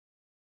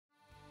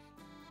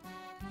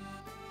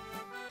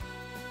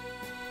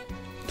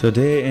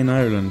Today in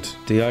Ireland,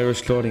 the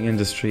Irish clothing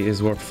industry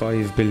is worth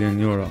 €5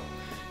 billion,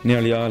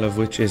 nearly all of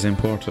which is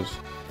imported.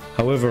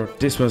 However,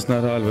 this was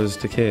not always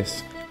the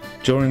case.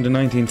 During the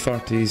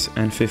 1940s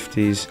and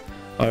 50s,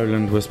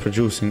 Ireland was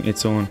producing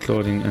its own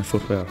clothing and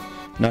footwear,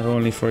 not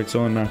only for its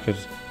own market,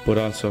 but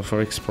also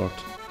for export.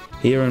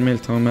 Here in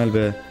Miltown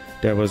Malbay,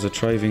 there was a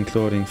thriving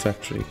clothing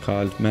factory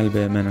called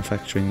Malbay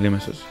Manufacturing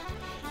Limited.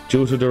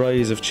 Due to the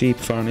rise of cheap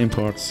foreign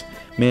imports,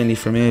 mainly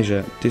from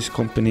Asia, this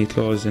company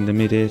closed in the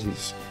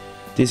mid-80s.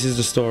 This is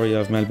the story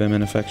of Malbay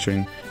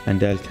Manufacturing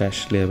and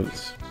Dalgais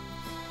Labels.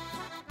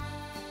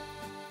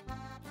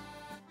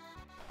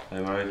 Hi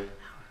Mary. How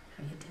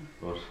you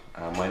doing?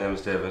 Good. My name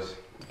is David.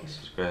 This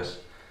is Grace.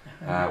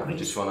 We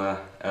just want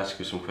to ask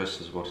you some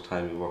questions about the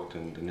time you worked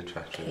in the knit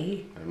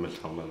factory in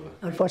Miltown Malbay.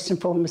 Well, first and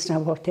foremost, I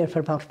worked there for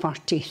about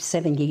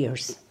 47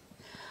 years.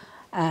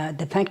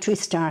 The factory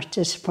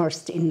started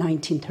first in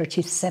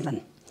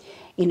 1937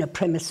 in a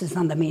premises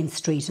on the main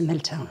street in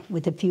Miltown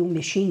with a few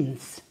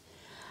machines.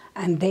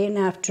 And then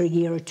after a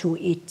year or two,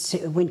 it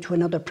went to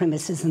another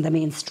premises in the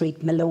main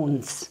street,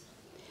 Malone's.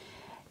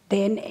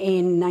 Then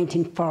in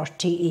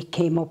 1940, it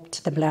came up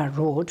to the Blair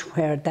Road,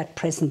 where that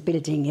present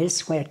building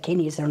is, where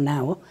Kenny's are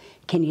now,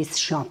 Kenny's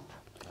shop,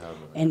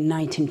 in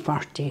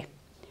 1940.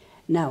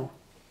 Now,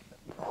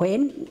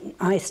 when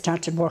I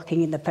started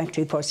working in the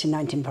factory first in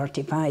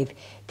 1945,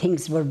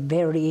 things were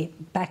very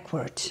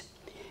backward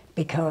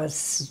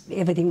because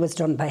everything was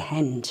done by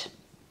hand.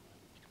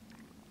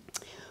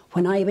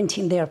 When I went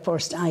in there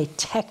first, I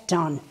tacked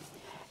on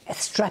a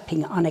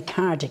strapping on a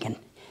cardigan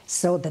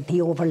so that the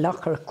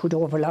overlocker could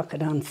overlock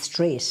it on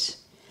straight.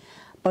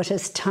 But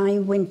as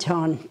time went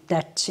on,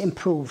 that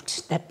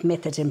improved, that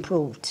method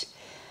improved.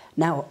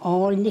 Now,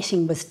 all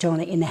knitting was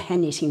done in a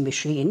hand knitting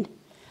machine,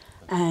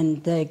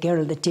 and the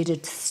girl that did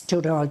it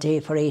stood all day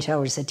for 8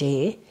 hours a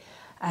day,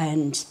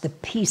 and the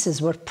pieces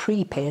were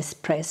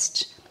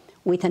pre-pressed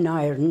with an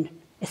iron,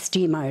 a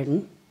steam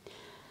iron,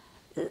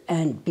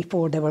 and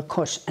before they were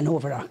cut and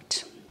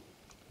overlocked.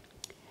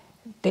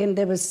 Then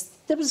there was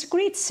a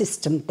great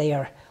system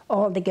there.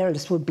 All the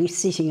girls would be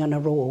sitting on a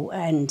row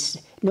and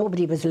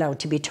nobody was allowed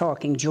to be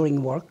talking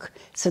during work,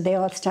 so they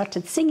all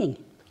started singing.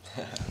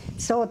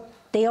 So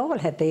they all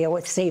had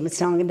the same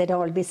song and they'd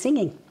all be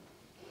singing.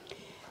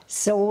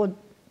 So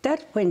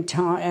that went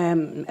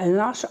on. A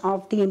lot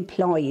of the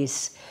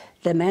employees,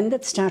 the man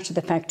that started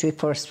the factory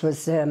first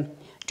was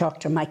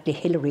Dr. Michael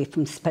Hillary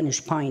from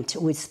Spanish Point,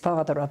 who is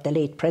father of the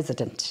late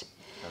president.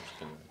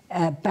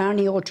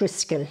 Barney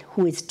O'Driscoll,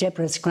 who is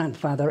Deborah's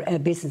grandfather, a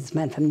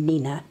businessman from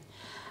Nina,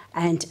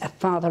 and a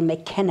Father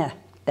McKenna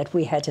that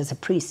we had as a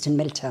priest in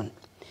Miltown.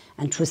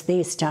 And 'twas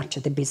they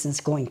started the business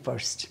going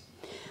first.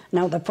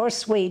 Now, the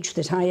first wage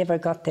that I ever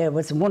got there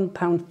was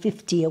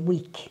 £1.50 a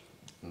week.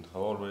 And how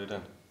old were you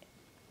then?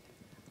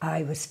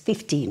 I was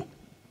 15.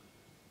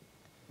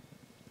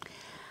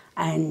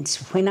 And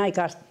when I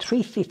got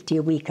 £3.50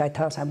 a week, I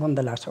thought I won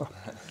the lotto.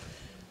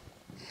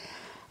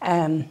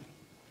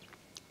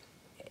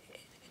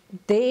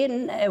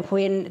 Then,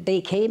 when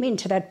they came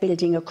into that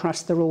building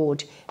across the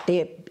road,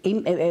 they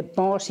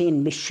bought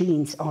in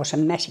machines,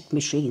 automatic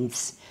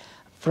machines,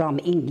 from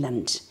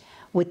England.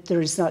 With the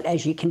result,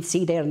 as you can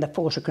see there in the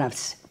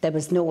photographs, there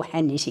was no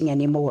hand knitting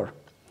anymore.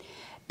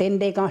 Then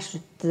they got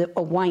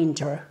a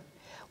winder,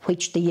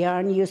 which the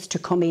yarn used to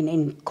come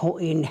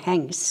in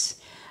hanks,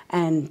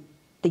 and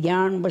the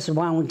yarn was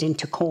wound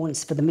into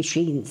cones for the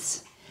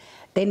machines.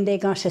 Then they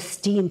got a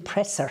steam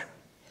presser,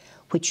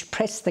 which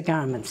pressed the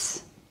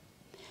garments.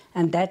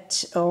 And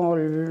that's all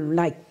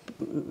like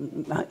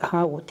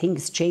how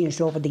things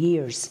changed over the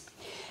years.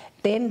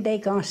 Then they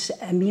got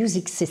a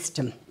music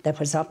system that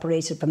was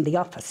operated from the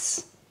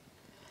office.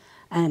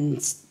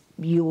 And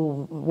you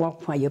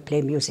walk while you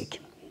play music.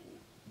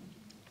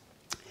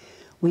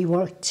 We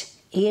worked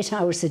 8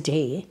 hours a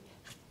day,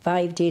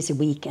 5 days a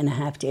week and a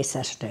half day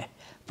Saturday,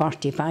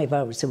 45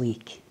 hours a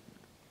week.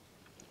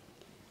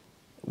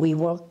 We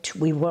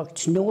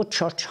worked no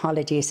church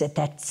holidays at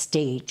that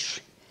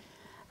stage.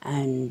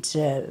 And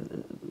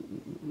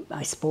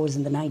I suppose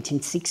in the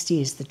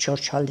 1960s, the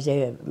church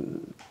holiday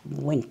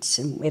went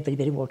and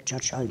everybody worked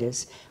church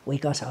holidays. We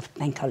got off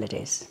bank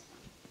holidays.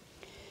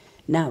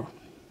 Now,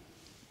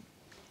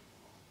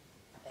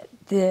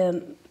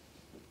 the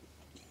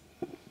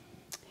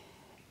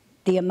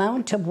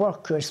amount of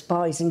workers,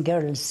 boys and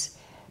girls,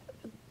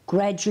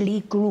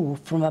 gradually grew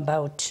from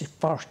about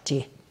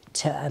 40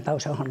 to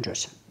about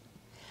 100.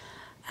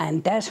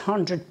 And that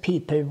 100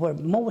 people were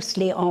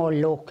mostly all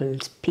local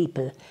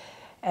people.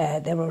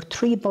 There were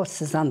 3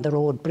 buses on the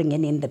road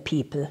bringing in the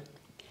people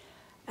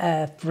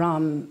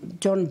from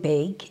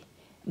Dunbeg,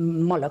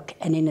 Mullock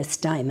and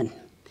Innisdiamond.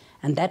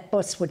 And that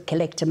bus would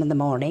collect them in the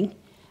morning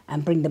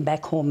and bring them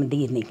back home in the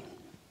evening.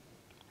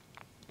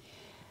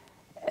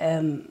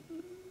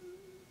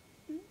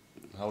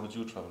 How did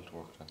you travel to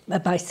work then? A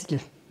bicycle.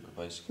 A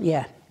bicycle?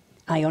 Yeah.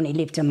 I only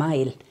lived a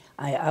mile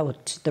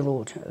out the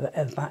road,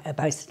 a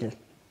bicycle.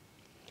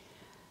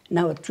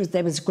 Now,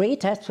 there was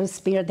great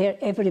atmosphere there.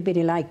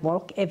 Everybody liked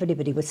work.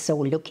 Everybody was so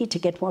lucky to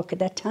get work at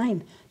that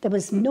time. There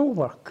was no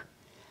work.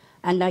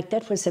 And like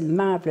that was a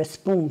marvellous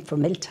boom for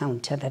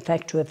Miltown to have a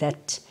factory of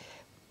that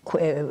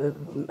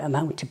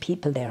amount of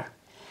people there.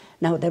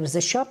 Now, there was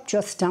a shop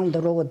just down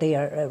the road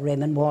there,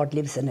 Raymond Ward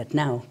lives in it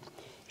now.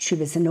 She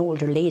was an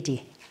older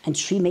lady and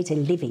she made a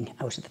living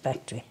out of the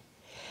factory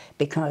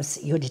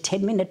because you had a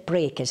 10-minute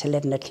break at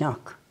 11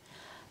 o'clock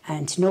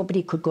and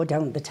nobody could go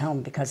down the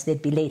town because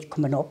they'd be late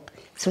coming up.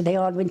 So they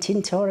all went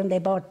into her and they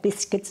bought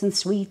biscuits and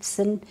sweets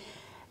and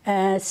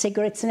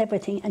cigarettes and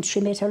everything, and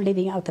she made her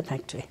living out the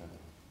factory.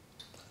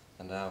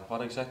 And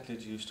what exactly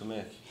did you used to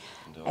make?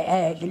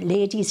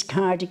 Ladies'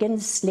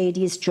 cardigans,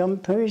 ladies'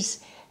 jumpers,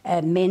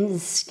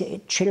 men's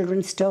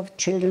children's stuff,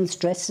 children's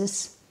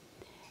dresses,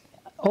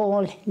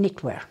 all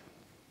knitwear.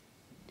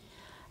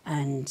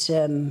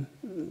 And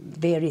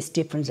various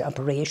different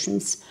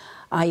operations.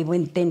 I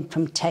went then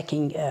from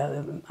tacking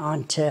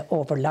on to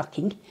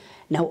overlocking.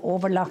 Now,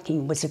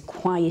 overlocking was a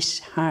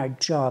quite hard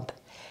job.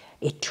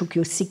 It took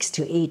you 6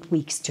 to 8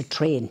 weeks to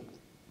train.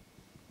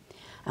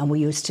 And we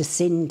used to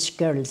send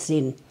girls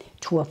in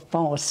to a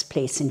false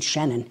place in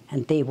Shannon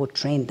and they would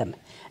train them.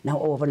 Now,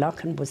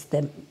 overlocking was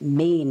the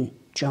main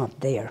job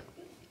there.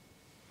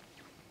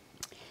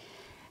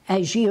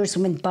 As years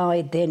went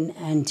by then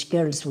and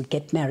girls would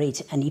get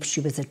married, and if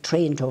she was a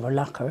trained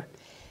overlocker,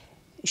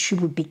 she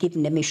would be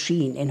given a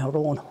machine in her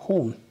own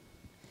home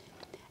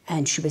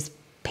and she was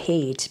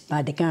paid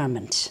by the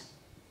garment.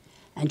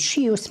 And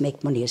she used to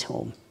make money at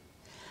home.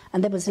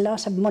 And there was a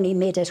lot of money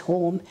made at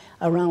home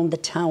around the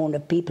town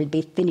of people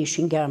be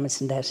finishing garments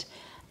and that.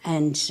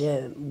 And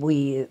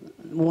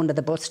one of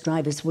the bus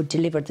drivers would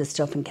deliver the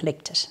stuff and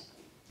collect it.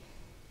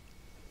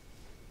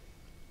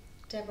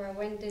 Deborah,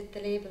 when did the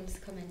labels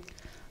come in?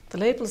 The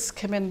labels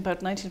came in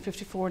about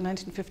 1954,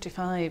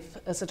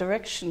 1955 as a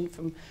direction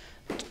from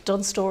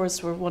Dunn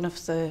Stores were one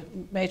of the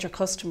major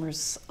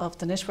customers of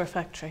the knitwear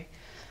factory,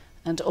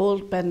 and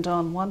old Ben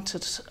Dunn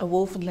wanted a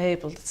woven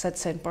label that said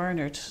St.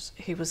 Bernard.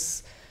 He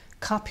was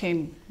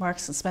copying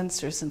Marks and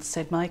Spencer's and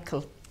St.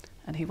 Michael,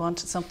 and he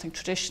wanted something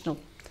traditional.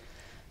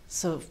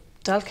 So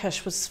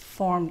Dalgais was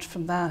formed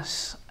from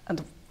that, and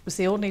it was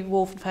the only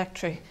woven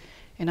factory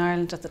in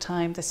Ireland at the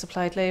time. They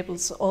supplied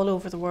labels all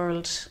over the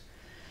world.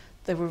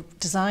 They were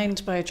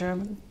designed by a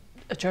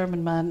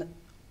German man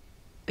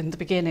in the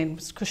beginning.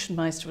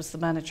 Kuschenmeister was the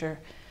manager,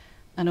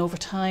 and over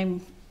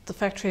time the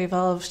factory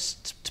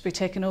evolved to be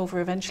taken over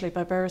eventually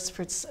by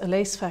Beresford's, a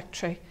lace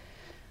factory.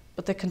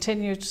 But they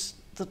continued,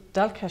 the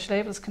Dalgais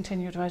labels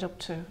continued right up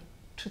to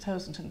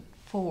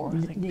 2004,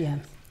 I think. Yeah.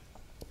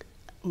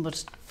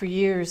 But for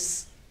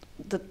years,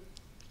 the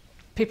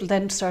people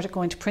then started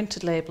going to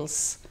printed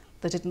labels.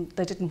 They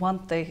didn't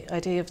want the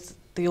idea of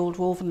the old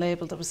woven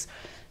label that was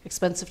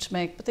expensive to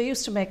make, but they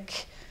used to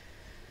make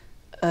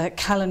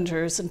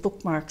calendars and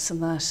bookmarks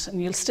and that,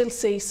 and you'll still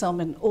see some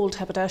in old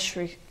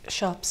haberdashery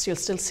shops. You'll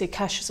still see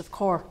caches of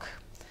Cork,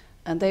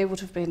 and they would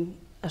have been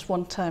at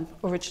one time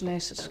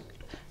originated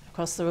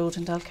across the road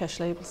in Dalgais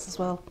Labels as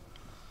well.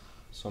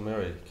 So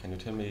Mary, can you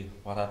tell me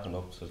what happened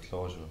up to the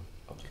closure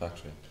of the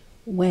factory?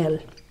 Well,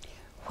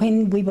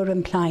 when we were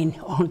employing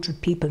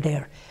 100 people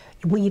there,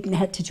 we even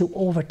had to do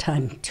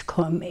overtime to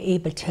come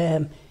able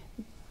to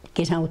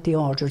get out the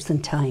orders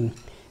in time.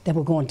 They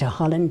were going to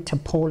Holland, to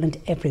Poland,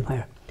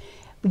 everywhere.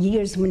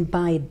 Years went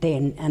by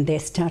then and they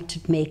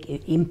started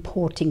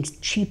importing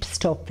cheap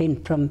stuff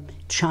in from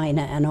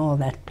China and all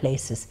that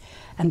places.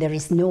 And there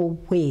is no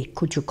way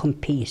could you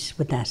compete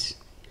with that.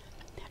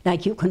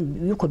 Like you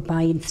could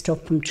buy in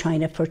stuff from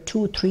China for £2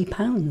 or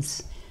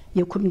 £3.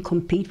 You couldn't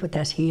compete with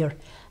that here,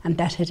 and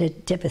that had a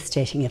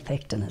devastating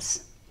effect on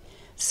us.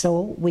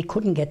 So we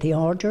couldn't get the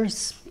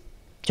orders.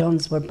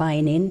 Johns were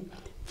buying in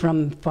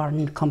from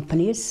foreign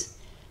companies,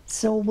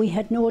 so we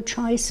had no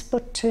choice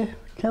but to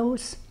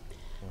close.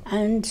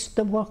 And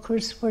the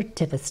workers were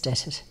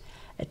devastated.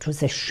 It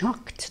was a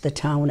shock to the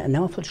town, an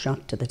awful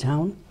shock to the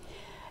town,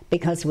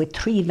 because with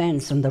 3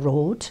 vans on the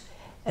road,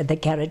 the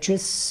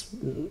garages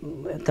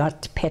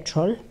got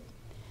petrol,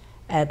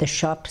 the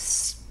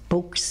shops,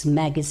 books,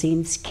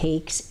 magazines,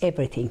 cakes,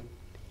 everything.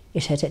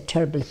 It had a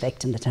terrible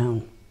effect on the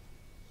town.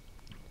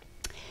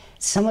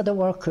 Some of the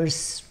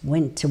workers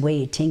went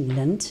away to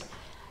England.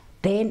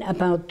 Then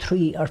about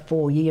 3 or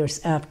 4 years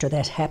after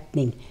that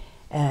happening,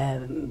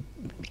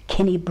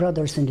 Kenny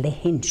Brothers in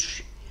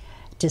Lahinch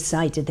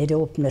decided they'd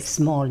open a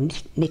small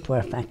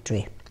knitwear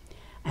factory,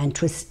 and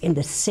it was in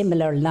the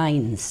similar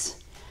lines.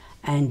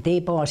 And they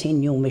bought in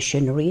new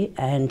machinery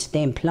and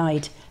they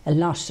employed a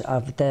lot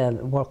of the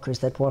workers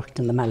that worked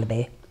in the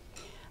Malbay.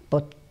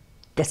 But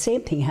the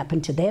same thing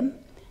happened to them.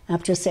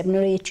 After 7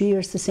 or 8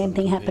 years, the same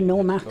thing happened,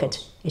 no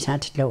market. It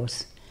had to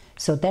close.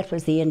 So that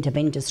was the end of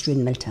industry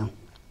in Miltown.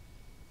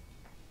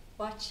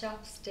 What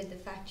shops did the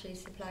factory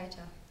supply to?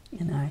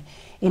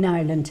 In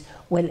Ireland,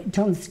 well,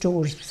 Dunn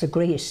Stores was a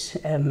great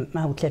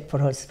outlet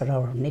for us for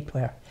our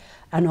knitwear,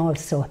 and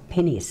also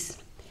Pennies.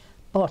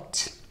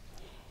 But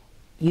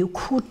you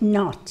could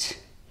not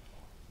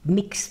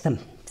mix them.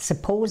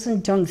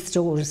 Supposing Dunn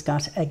Stores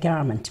got a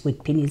garment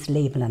with Penny's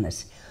label on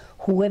it,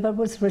 whoever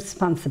was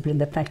responsible in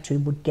the factory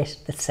would get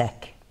the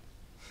sack.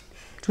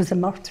 It was a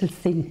mortal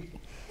sin.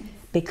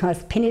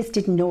 because pennies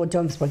didn't know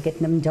Duns were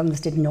getting them, Duns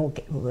didn't know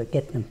we were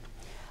getting them.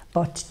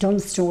 But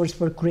Duns stores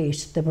were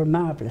great, they were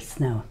marvellous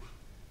now.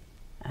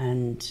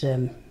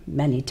 And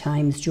many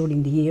times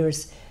during the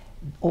years,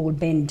 old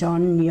Ben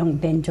Dunn, young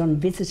Ben Dunn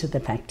visited the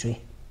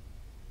factory.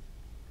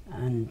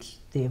 And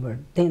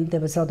then there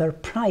was other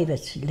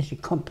private little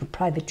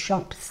private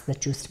shops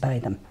that used to buy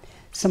them.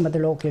 Some of the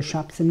local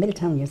shops in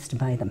Miltown used to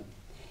buy them,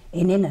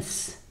 in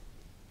Innis.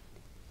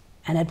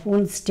 And at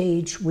one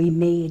stage we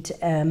made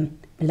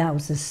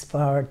blouses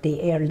for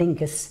the Aer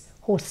Lingus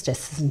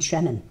hostesses in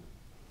Shannon.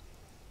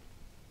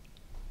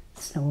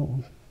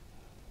 So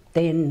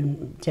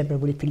then Deborah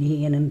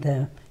Wilfillian and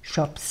the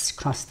shops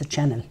across the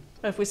channel.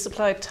 If we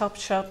supplied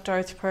Topshop,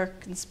 Dorothy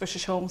Perkins,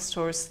 British Home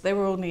Stores, they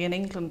were only in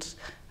England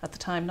at the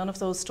time. None of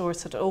those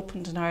stores had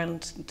opened in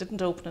Ireland,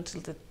 didn't open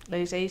until the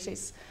late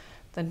 80s.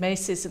 Then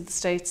Macy's in the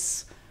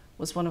States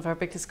was one of our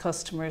biggest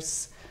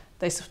customers.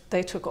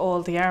 They took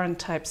all the Aran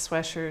type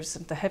sweaters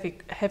and the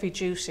heavy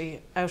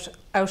duty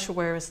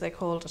outerwear, as they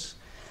called it.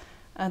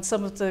 And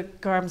some of the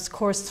garments,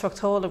 Cors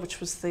Truchtála, which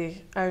was the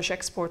Irish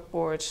Export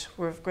Board,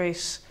 were of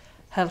great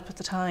help at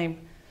the time.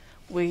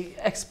 We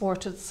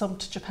exported some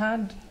to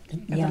Japan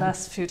in the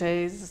last few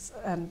days,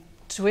 and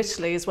to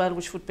Italy as well,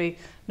 which would be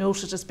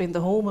noted as being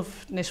the home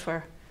of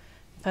knitwear.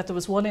 In fact, there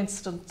was one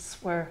instance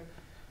where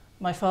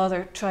my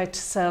father tried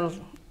to sell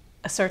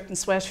a certain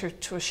sweater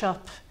to a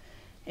shop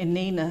in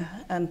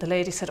Nina, and the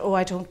lady said, "Oh,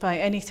 I don't buy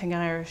anything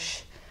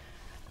Irish."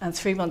 And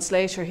 3 months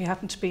later, he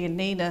happened to be in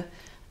Nina,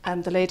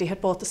 and the lady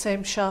had bought the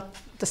same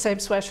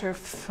sweater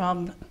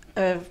from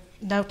an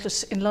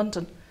outlet in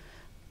London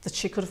that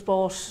she could have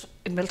bought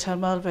in Miltown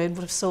Malbay and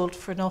would have sold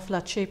for an awful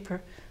lot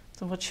cheaper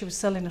than what she was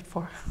selling it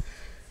for.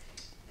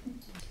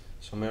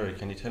 So Mary,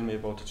 can you tell me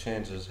about the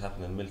changes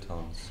happened in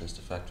Miltown since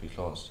the factory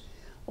closed?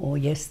 Oh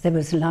yes, there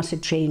was a lot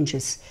of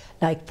changes.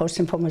 Like, first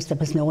and foremost, there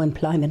was no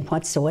employment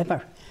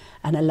whatsoever,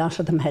 and a lot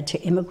of them had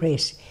to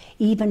immigrate.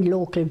 Even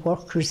local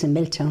workers in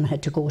Miltown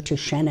had to go to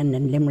Shannon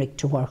and Limerick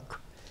to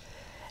work.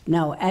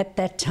 Now, at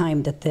that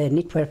time that the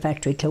knitwear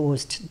factory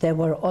closed, there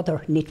were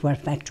other knitwear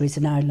factories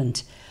in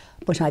Ireland,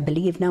 but I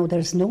believe now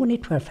there's no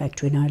knitwear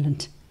factory in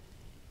Ireland.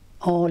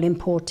 All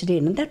imported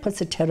in, and that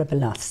was a terrible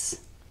loss.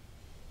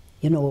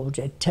 You know,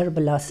 a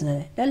terrible loss,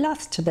 and a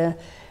loss to the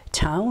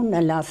town,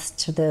 a loss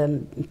to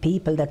the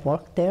people that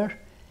worked there.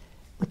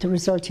 With the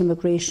result,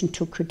 immigration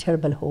took a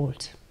terrible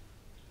hold.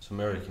 So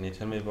Mary, can you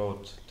tell me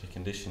about the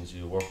conditions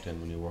you worked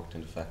in when you worked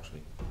in the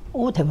factory?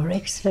 Oh, they were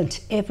excellent.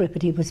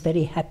 Everybody was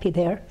very happy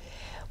there.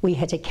 We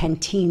had a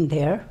canteen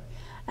there,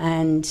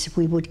 and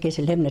we would get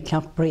 11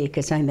 o'clock break,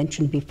 as I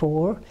mentioned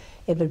before.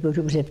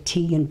 Everybody would have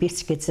tea and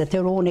biscuits at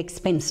their own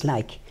expense,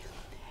 like.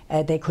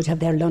 They could have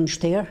their lunch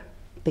there,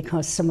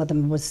 because some of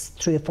them was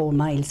 3 or 4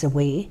 miles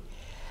away.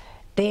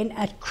 Then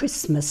at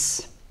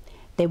Christmas,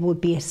 there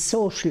would be a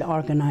social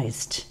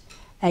organised,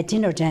 a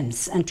dinner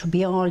dance, and to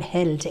be all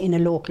held in a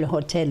local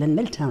hotel in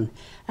Miltown.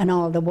 And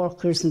all the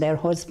workers and their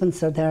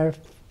husbands or their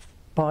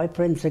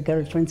boyfriends or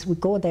girlfriends would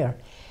go there.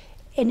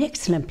 An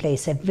excellent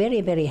place, a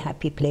very, very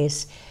happy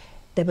place.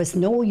 There was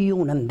no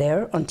union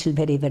there until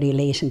very, very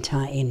late in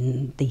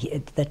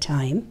the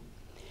time.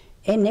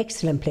 An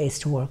excellent place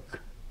to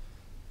work.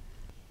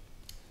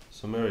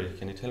 So Mary,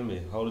 can you tell me,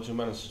 how did you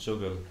manage to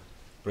juggle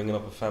bringing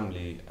up a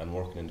family and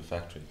working in the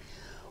factory?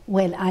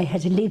 Well, I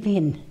had a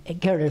live-in, a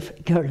girl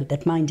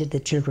that minded the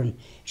children.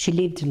 She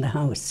lived in the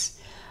house.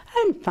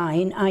 And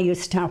fine, I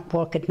used to start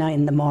work at 9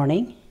 in the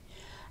morning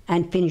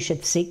and finish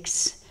at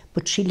 6.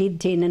 But she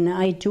lived in, and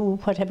I do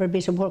whatever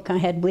bit of work I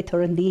had with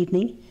her in the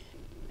evening.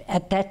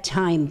 At that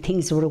time,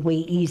 things were way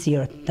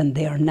easier than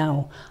they are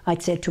now.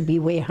 I'd say it would be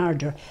way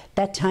harder.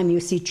 That time, you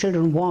see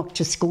children walk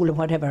to school or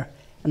whatever,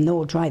 and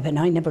no driving.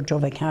 I never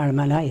drove a car in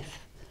my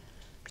life.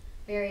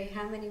 Mary,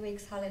 how many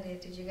weeks holiday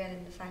did you get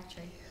in the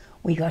factory?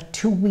 We got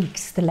 2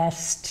 weeks, the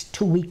last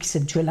 2 weeks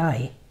of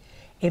July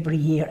every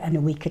year, and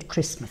a week at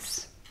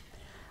Christmas.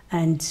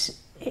 And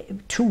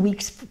 2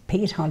 weeks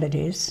paid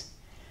holidays,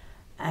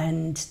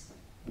 and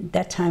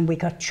that time we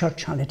got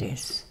church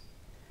holidays.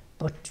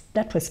 But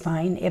that was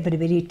fine.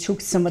 Everybody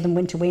took, some of them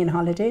went away on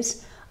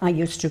holidays. I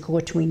used to go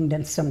to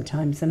England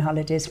sometimes on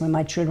holidays. When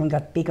my children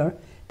got bigger,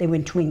 they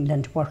went to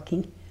England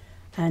working.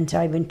 And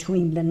I went to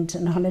England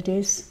on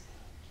holidays.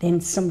 Then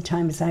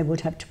sometimes I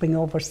would have to bring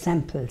over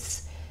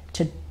samples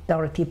to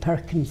Dorothy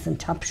Perkins and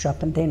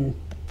Topshop, and then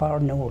for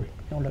Noel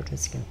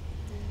O'Driscoll.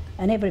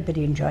 And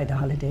everybody enjoyed the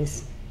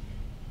holidays.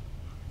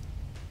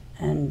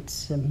 And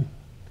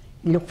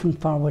looking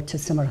forward to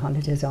summer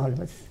holidays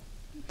always.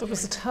 There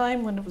was a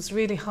time when it was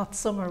really hot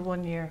summer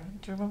one year.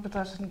 Do you remember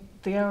that? And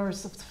the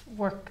hours of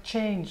work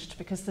changed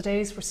because the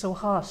days were so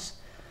hot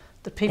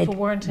that people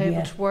weren't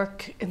able to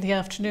work in the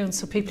afternoon,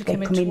 so people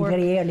came into work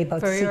very early,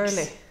 about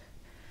 6.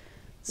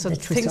 So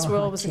things were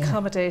always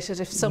accommodated.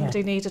 If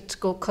somebody needed to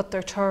go cut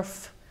their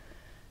turf,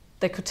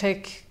 they could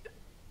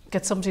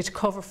get somebody to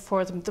cover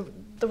for them.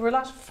 There were a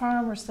lot of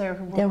farmers there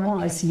who were working. There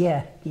was,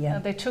 yeah.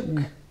 And they took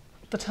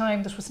the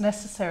time that was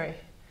necessary.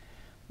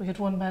 We had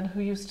one man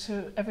who used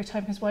to, every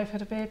time his wife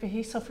had a baby,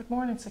 he suffered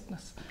morning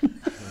sickness.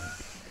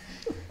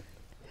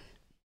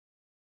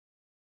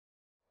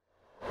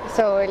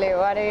 So Willie,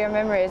 what are your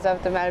memories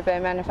of the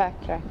Malbay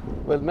Manufacturing?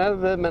 Well,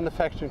 Malbay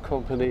Manufacturing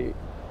Company,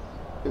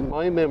 in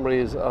my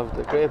memories of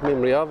the great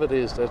memory of it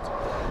is that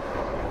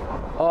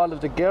all of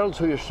the girls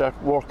who used to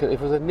start working, it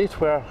was a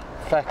knitwear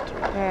factory.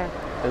 Yeah.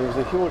 And it was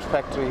a huge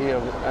factory here,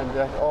 and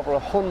there were over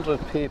 100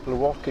 people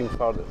working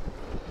for it.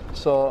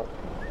 So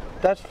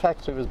that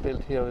factory was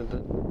built here in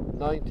the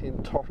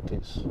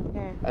 1930s,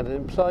 Yeah. and it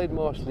employed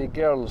mostly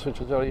girls, which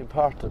was very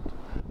important,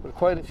 but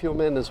quite a few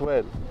men as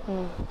well.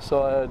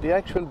 So the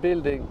actual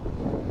building,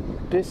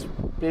 this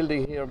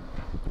building here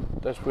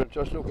that we're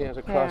just looking at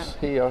across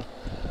here,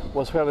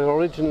 was where it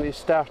originally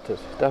started.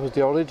 That was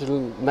the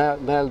original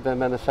Malbay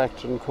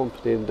Manufacturing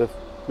Company, and the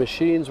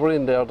machines were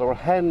in there. They were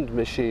hand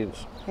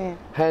machines,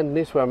 hand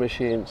knitwear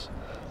machines,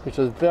 which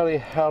was very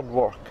hard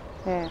work.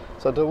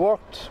 So they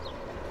worked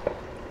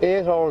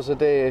 8 hours a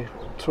day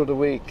through the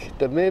week.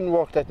 The men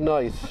worked at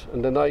night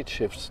and the night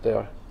shifts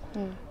there.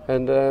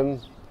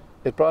 And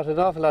it brought an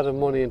awful lot of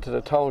money into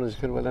the town, as you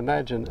can well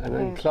imagine, and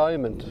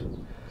employment.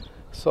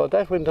 So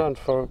that went on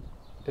for,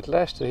 it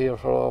lasted here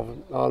for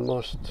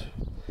almost,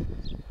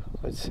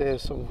 I'd say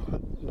some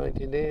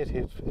 1980,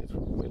 it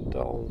went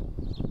down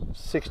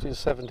 60 to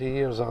 70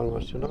 years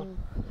almost, you know.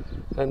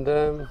 And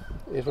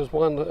it was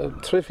a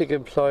terrific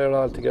employer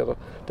altogether.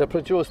 They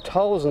produced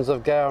thousands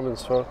of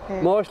garments for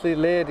mostly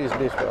ladies'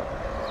 knitwear.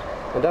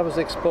 And that was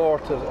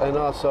exported and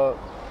also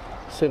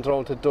sent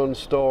around to Dunn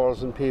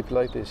stores and people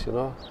like this, you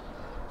know.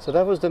 So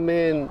that was the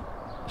main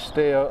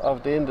stay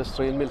of the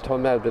industry in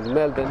Miltown Malbay, the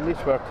Malbay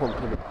Knitwear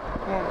Company.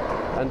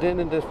 And then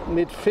in the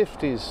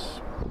mid-50s,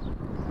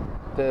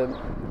 the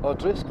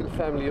O'Driscoll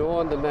family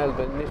owned the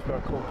Malbay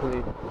Knitwear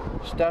Company,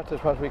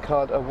 started what we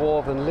called a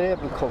woven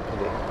label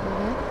company,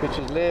 which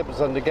is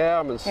labels on the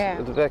garments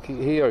at the back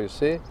here, you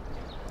see.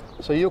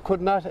 So you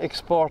could not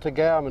export a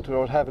garment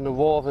without having a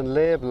woven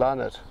label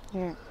on it.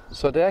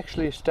 So they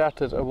actually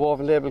started a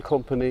woven label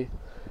company.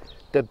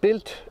 They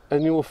built a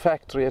new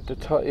factory at the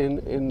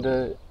in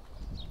the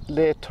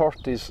late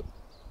 30s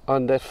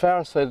on the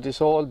far side of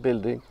this old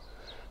building.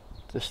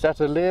 They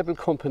started a label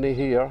company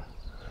here.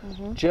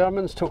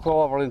 Germans took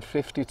over in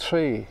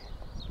 '53,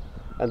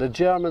 and the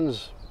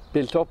Germans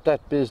built up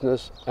that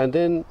business, and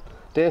then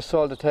they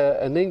sold it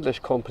to an English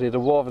company, the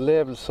woven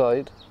label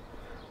side,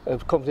 a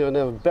company by the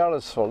name of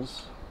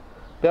Beresford's.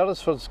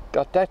 Beresford's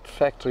got that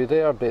factory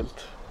there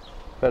built,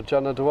 where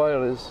John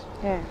O'Dwyer is,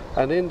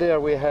 and in there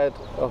we had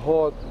a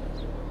whole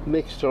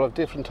mixture of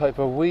different type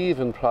of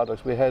weaving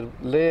products. We had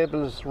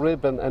labels,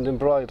 ribbon and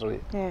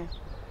embroidery,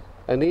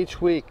 and each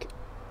week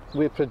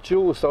we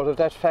produced out of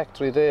that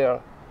factory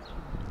there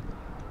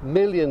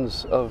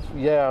millions of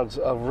yards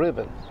of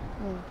ribbon.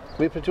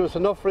 We produced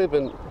enough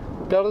ribbon,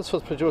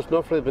 Beresford's produced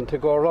enough ribbon to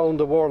go around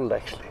the world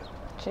actually.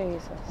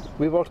 Jesus.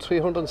 We worked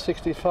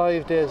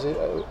 365 days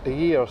a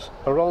year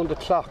around the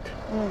clock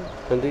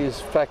in these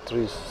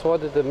factories. So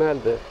did the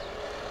Malbay.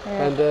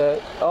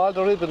 And all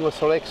the ribbon was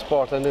for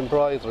export and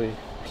embroidery,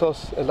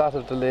 plus a lot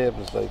of the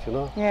labels, like, you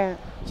know.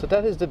 So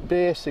that is the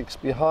basics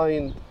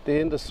behind the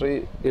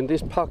industry, in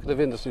this pocket of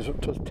industry. So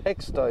it was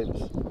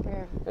textiles.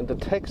 And the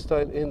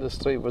textile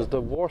industry was the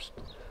worst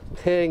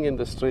paying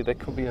industry that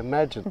could be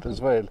imagined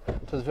as well.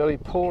 It was a very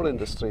poor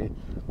industry,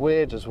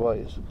 wages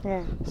wise.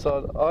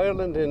 So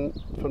Ireland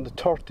from the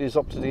 30s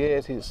up to the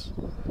 80s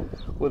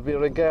would be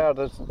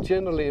regarded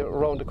generally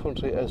around the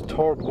country as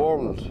third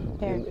world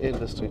in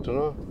industry, you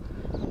know.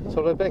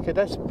 So Rebecca,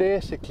 that's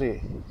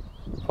basically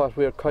what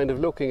we're kind of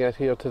looking at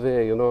here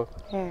today, you know.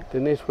 The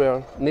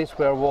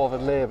knitwear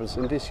woven labels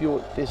in this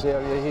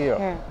area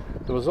here.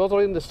 There was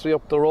other industry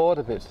up the road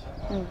a bit,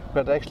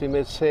 where they actually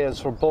made sales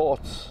for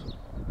boats.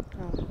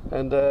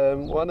 And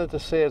one of the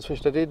sales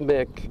which they did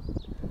make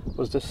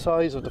was the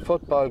size of the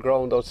football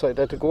ground outside.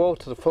 They had to go out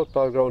to the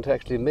football ground to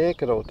actually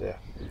make it out there.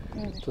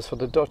 Just for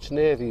the Dutch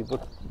Navy.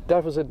 But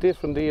that was a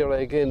different era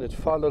again. It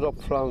followed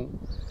up from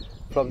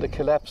the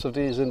collapse of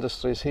these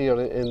industries here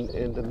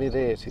in the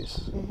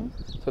mid-80s.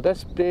 So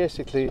that's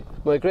basically,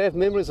 my great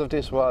memories of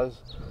this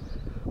was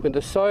when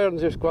the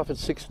sirens used to go off at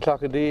 6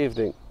 o'clock in the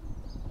evening,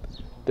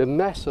 the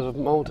massive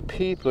amount of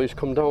people used to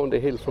come down the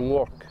hill from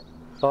work,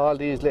 all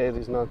these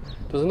ladies and all.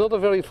 There's another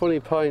very funny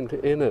point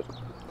in it.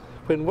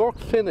 When work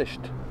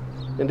finished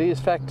in these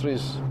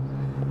factories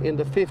in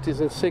the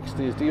 50s and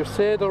 60s, do you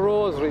say the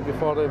rosary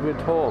before they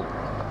went home,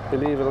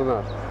 believe it or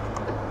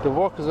not? The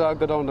workers all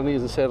go down their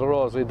knees and say the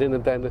rosary, then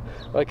and then.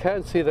 I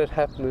can't see that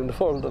happening in the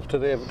world of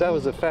today, but that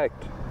was a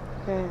fact.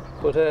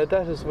 But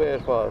that is the way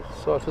it was.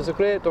 So it was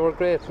there were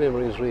great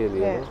memories really.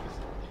 You know?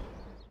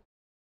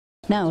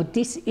 Now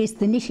this is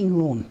the knitting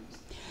room,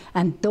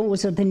 and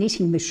those are the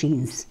knitting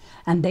machines,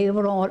 and they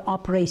were all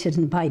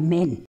operated by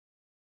men.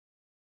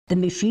 The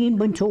machine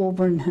went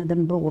over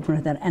and over,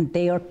 and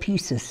they are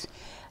pieces.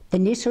 The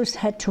knitters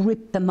had to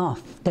rip them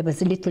off. There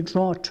was a little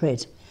draw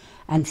thread,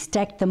 and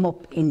stack them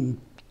up in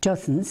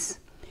dozens.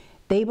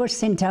 They were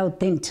sent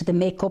out then to the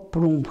make-up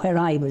room where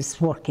I was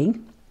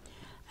working,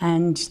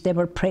 and they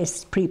were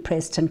pressed,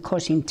 pre-pressed and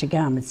cut into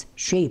garments,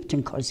 shaped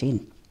and cut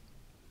in.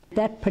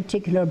 That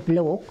particular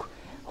bloke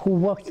who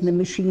worked in the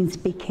machines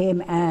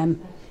became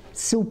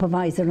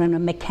supervisor and a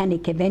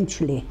mechanic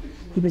eventually.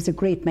 He was a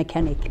great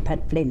mechanic,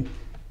 Pat Flynn.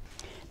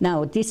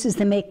 Now, this is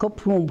the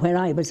makeup room where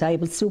I was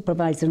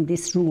supervisor in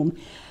this room,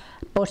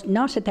 but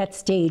not at that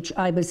stage.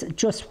 I was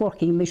just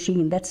working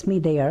machine, that's me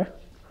there.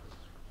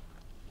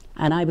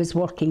 And I was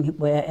working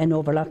with an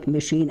overlocking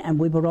machine, and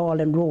we were all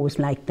in rows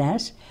like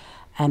that.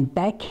 And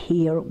back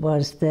here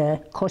was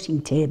the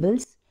cutting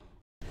tables.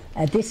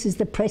 This is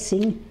the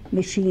pressing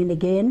machine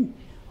again,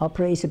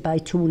 operated by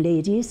 2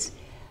 ladies.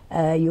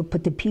 You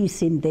put the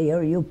piece in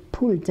there, you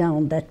pull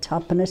down that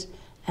top on it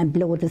and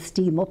blow the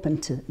steam up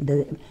into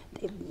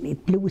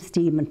it blew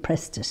steam and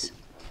pressed it.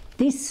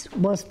 This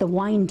was the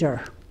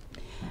winder,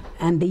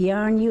 and the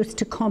yarn used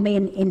to come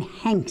in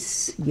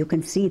hanks. You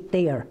can see it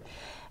there.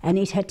 And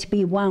it had to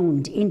be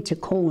wound into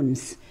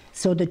cones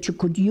so that you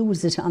could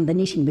use it on the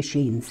knitting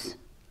machines.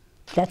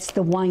 That's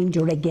the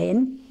winder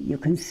again. You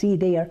can see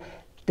there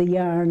the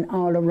yarn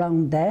all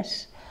around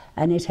that,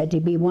 and it had to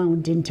be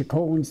wound into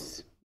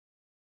cones.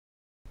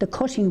 The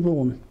cutting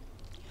room,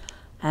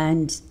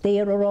 and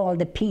there are all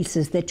the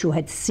pieces that you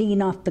had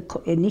seen off the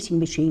knitting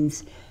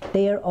machines.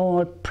 They're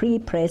all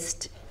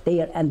pre-pressed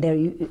there, and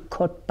they're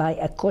cut by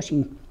a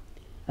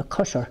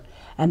cutter.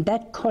 And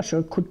that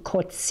cutter could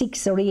cut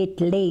 6 or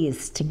 8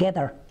 lays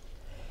together,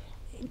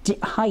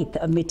 height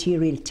of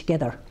material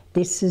together.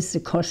 This is the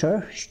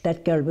cutter.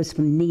 That girl was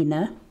from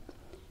Nina.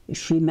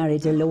 She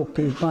married a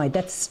local boy.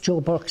 That's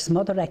Joe Burke's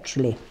mother,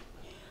 actually.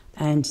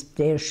 And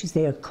there she's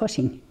there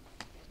cutting.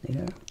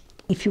 There.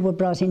 If you were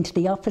brought into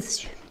the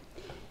office,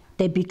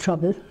 there'd be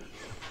trouble.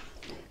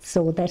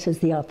 So that is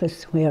the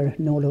office where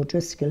Noel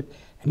O'Driscoll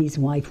and his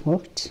wife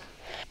worked.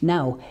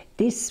 Now,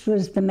 this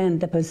was the man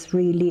that was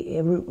really,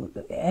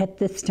 at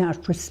the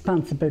start,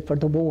 responsible for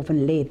the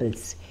woven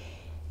labels.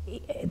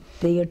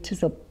 It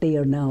is up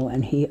there now,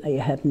 and I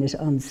having it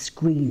on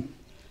screen.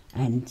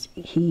 And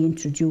he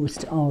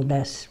introduced all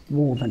that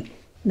woven.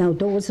 Now,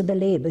 those are the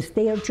labels.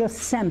 They are just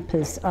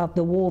samples of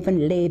the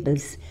woven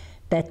labels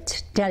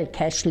that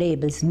Dalgais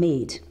Labels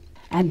made.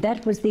 And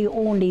that was the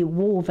only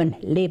woven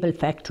label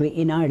factory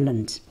in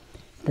Ireland,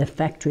 the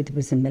factory that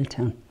was in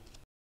Miltown.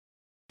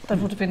 That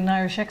would have been an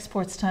Irish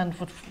export stand,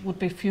 would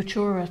be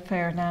Futura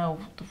Fair now,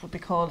 that would be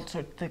called,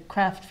 or the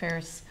craft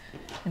fairs.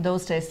 In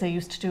those days they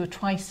used to do it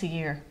twice a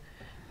year,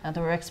 and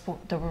there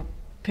were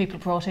people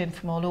brought in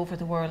from all over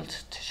the world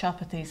to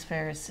shop at these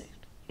fairs,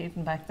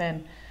 even back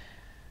then.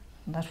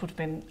 And that would have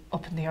been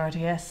up in the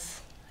RDS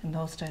in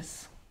those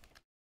days.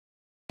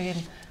 In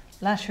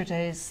latter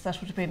days, they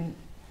would have been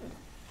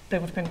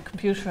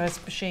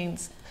computerised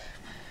machines.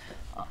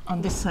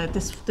 On this side,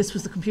 this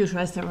was the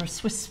computerised. They were a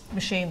Swiss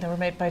machine. They were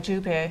made by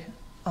Dubier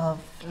of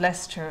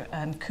Leicester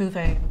and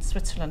Cuvée in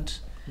Switzerland.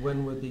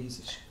 When were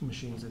these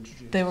machines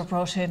introduced? They were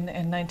brought in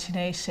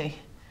 1980.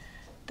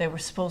 They were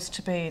supposed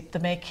to be the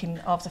making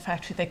of the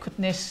factory. They could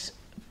knit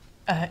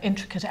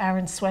intricate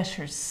Aran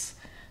sweaters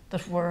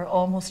that were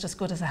almost as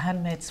good as a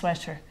handmade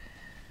sweater.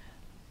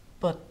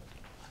 But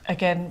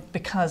again,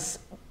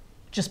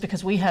 just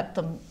because we had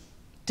them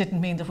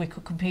didn't mean that we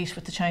could compete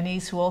with the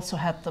Chinese, who also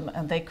had them,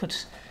 and they could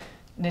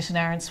knit an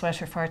Aran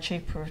sweater far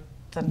cheaper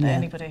than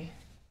anybody.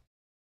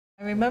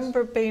 I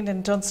remember being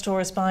in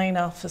Dunstore's buying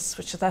office,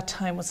 which at that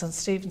time was on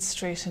Stephen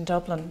Street in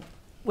Dublin,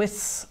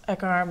 with a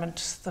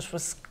garment that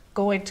was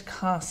going to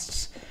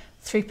cost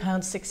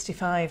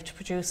 £3.65 to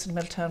produce in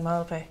Miltown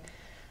Malbay,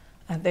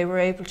 and they were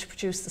able to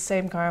produce the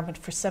same garment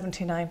for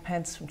 79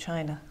 pence from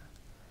China.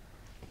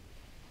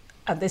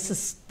 And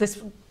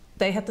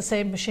they had the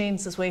same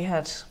machines as we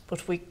had,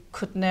 but we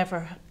could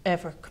never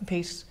ever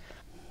compete.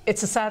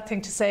 It's a sad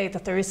thing to say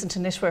that there isn't a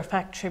knitwear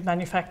factory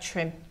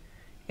manufacturing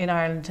in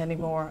Ireland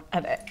anymore,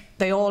 and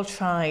they all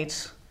tried,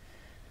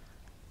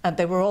 and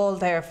they were all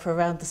there for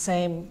around the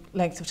same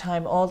length of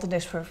time. All the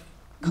knitwear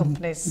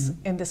companies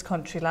in this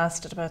country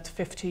lasted about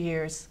 50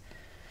 years.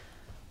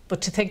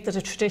 But to think that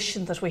a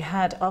tradition that we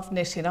had of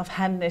knitting, of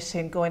hand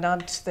knitting, going on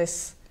to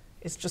this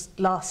is just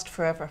lost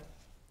forever.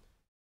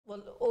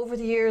 Well, over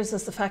the years,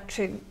 as the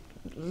factory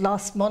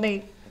lost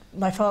money,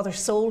 my father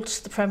sold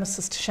the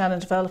premises to Shannon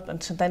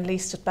Development and then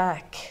leased it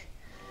back.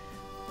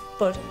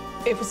 But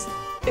it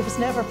was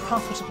never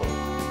profitable.